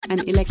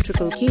An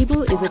electrical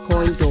cable is a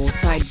coiled or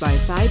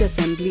side-by-side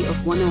assembly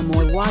of one or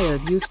more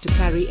wires used to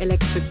carry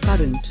electric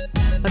current.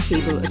 A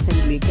cable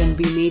assembly can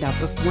be made up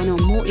of one or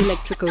more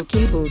electrical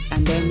cables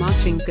and their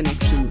matching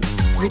connections,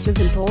 which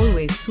isn't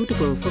always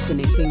suitable for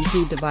connecting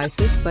two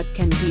devices but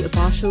can be a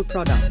partial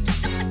product.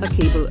 A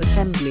cable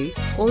assembly,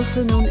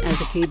 also known as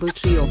a cable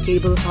tree or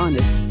cable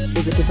harness,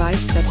 is a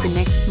device that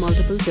connects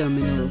multiple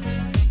terminals.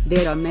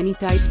 There are many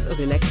types of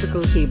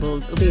electrical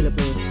cables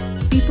available.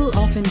 People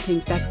often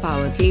think that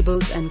power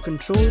cables and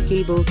control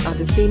cables are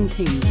the same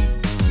things.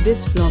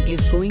 This vlog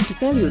is going to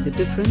tell you the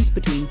difference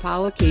between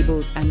power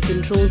cables and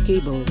control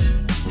cables.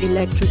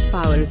 Electric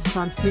power is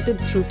transmitted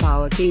through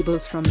power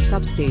cables from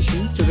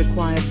substations to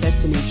required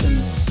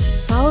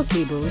destinations. Power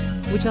cables,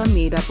 which are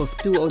made up of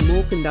two or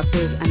more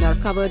conductors and are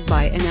covered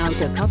by an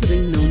outer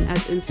covering known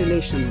as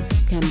insulation,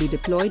 can be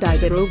deployed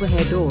either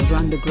overhead or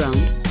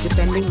underground,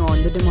 depending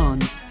on the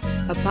demands.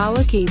 A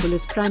power cable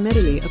is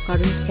primarily a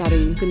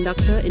current-carrying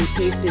conductor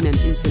encased in an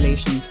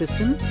insulation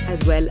system,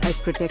 as well as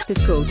protective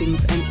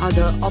coatings and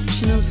other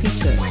optional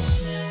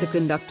features. The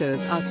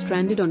conductors are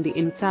stranded on the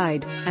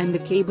inside, and the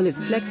cable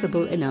is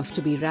flexible enough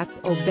to be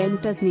wrapped or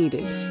bent as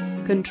needed.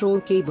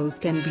 Control cables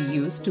can be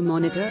used to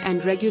monitor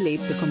and regulate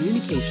the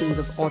communications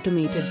of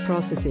automated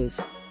processes.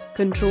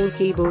 Control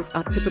cables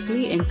are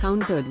typically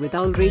encountered with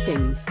all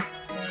ratings.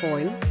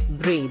 Foil,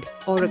 braid,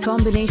 or a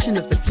combination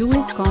of the two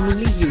is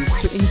commonly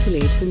used to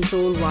insulate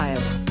control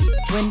wires.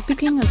 When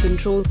picking a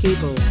control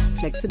cable,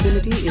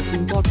 flexibility is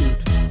important.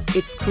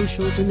 It's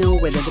crucial to know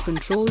whether the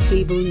control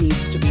cable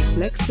needs to be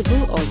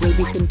flexible or will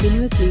be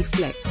continuously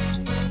flexed.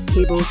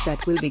 Cables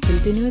that will be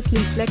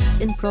continuously flexed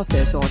in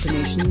process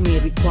automation may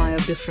require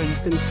different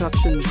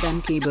constructions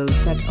than cables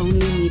that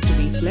only need to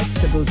be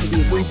flexible to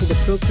be routed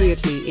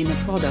appropriately in a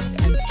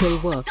product and still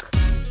work.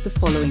 The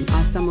following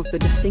are some of the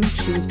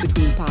distinctions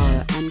between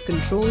power and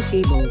control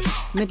cables.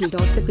 Middle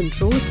dot: the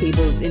control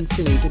cable's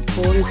insulated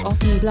core is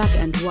often black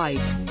and white,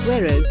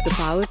 whereas the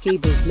power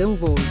cable's low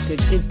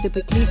voltage is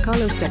typically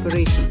color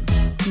separation.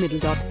 Middle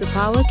dot: the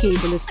power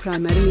cable is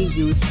primarily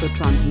used for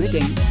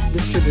transmitting,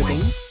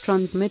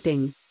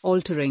 transmitting,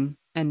 altering,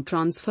 and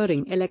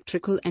transferring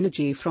electrical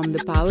energy from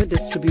the power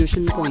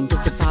distribution point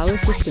of the power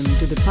system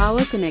to the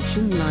power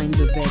connection lines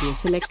of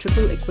various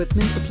electrical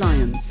equipment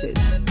appliances.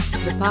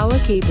 The power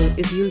cable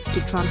is used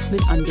to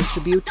transmit and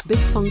distribute big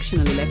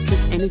functional electric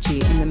energy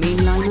in the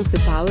main line of the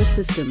power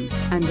system,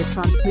 and the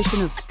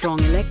transmission of strong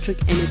electric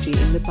energy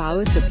in the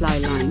power supply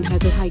line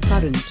has a high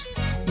current.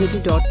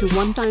 Middle dot: to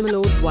one-time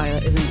load wire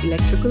is an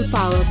electrical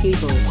power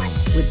cable.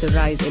 With the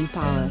rise in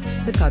power,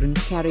 the current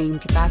carrying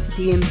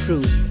capacity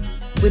improves.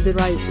 With the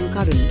rise in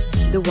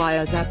current, the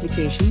wire's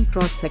application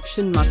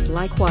cross-section must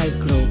likewise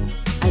grow.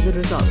 As a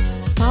result,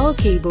 power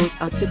cables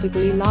are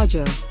typically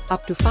larger,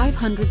 up to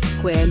 500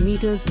 square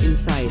meters in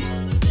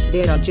size.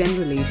 There are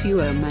generally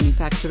fewer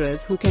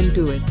manufacturers who can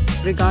do it,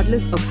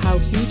 regardless of how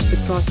huge the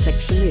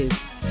cross-section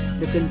is.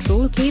 The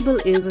control cable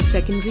is a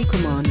secondary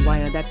command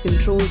wire that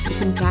controls the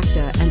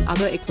contactor and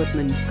other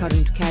equipment's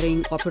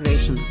current-carrying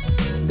operation.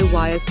 The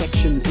wire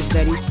section is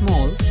very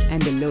small,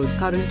 and the load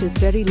current is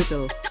very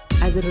little.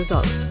 As a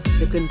result,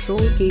 the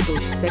control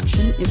cable's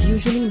section is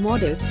usually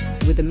modest,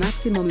 with a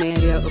maximum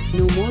area of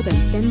no more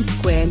than 10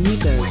 square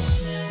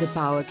meters. The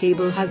power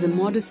cable has a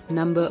modest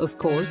number of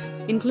cores,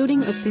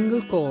 including a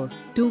single core,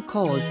 2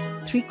 cores,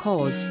 3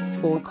 cores,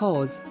 4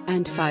 cores,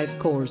 and 5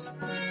 cores.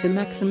 The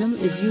maximum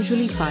is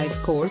usually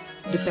 5 cores,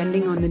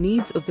 depending on the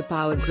needs of the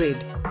power grid.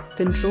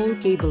 Control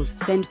cables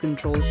send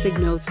control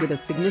signals with a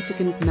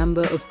significant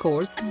number of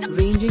cores,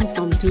 ranging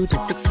from 2 to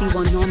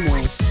 61 or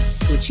more.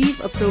 To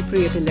achieve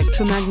appropriate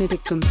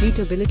electromagnetic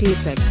compatibility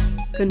effects,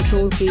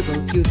 control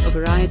cables use a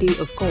variety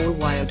of core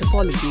wire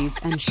topologies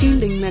and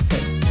shielding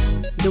methods.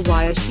 The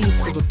wire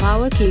sheath of a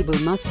power cable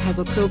must have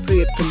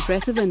appropriate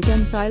compressive and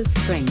tensile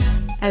strength,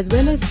 as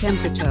well as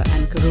temperature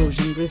and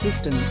corrosion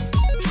resistance.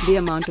 The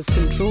amount of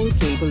control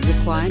cable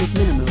required is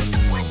minimal.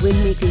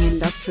 When making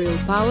industrial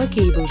power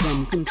cables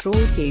and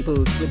control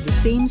cables with the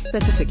same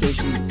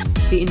specifications,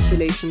 the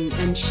insulation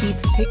and sheath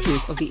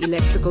thickness of the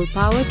electrical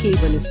power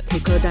cable is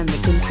thicker than the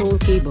control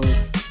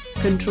cables.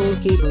 Control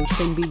cables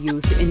can be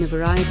used in a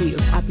variety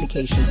of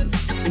applications,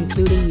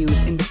 including use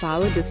in the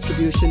power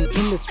distribution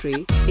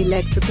industry,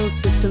 electrical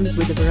systems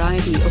with a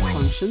variety of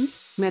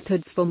functions,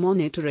 methods for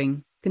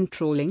monitoring,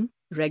 controlling,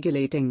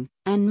 regulating,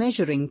 and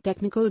measuring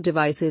technical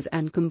devices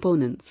and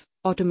components,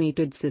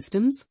 automated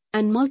systems,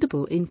 and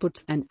multiple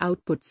inputs and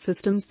output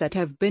systems that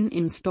have been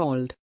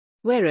installed.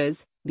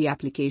 Whereas, the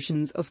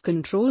applications of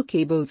control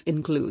cables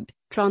include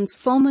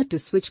transformer to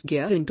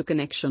switchgear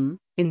interconnection,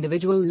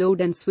 individual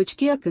load and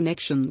switchgear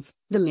connections,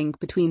 the link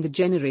between the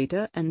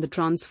generator and the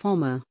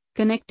transformer,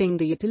 connecting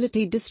the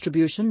utility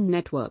distribution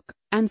network,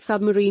 and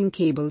submarine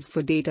cables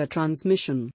for data transmission.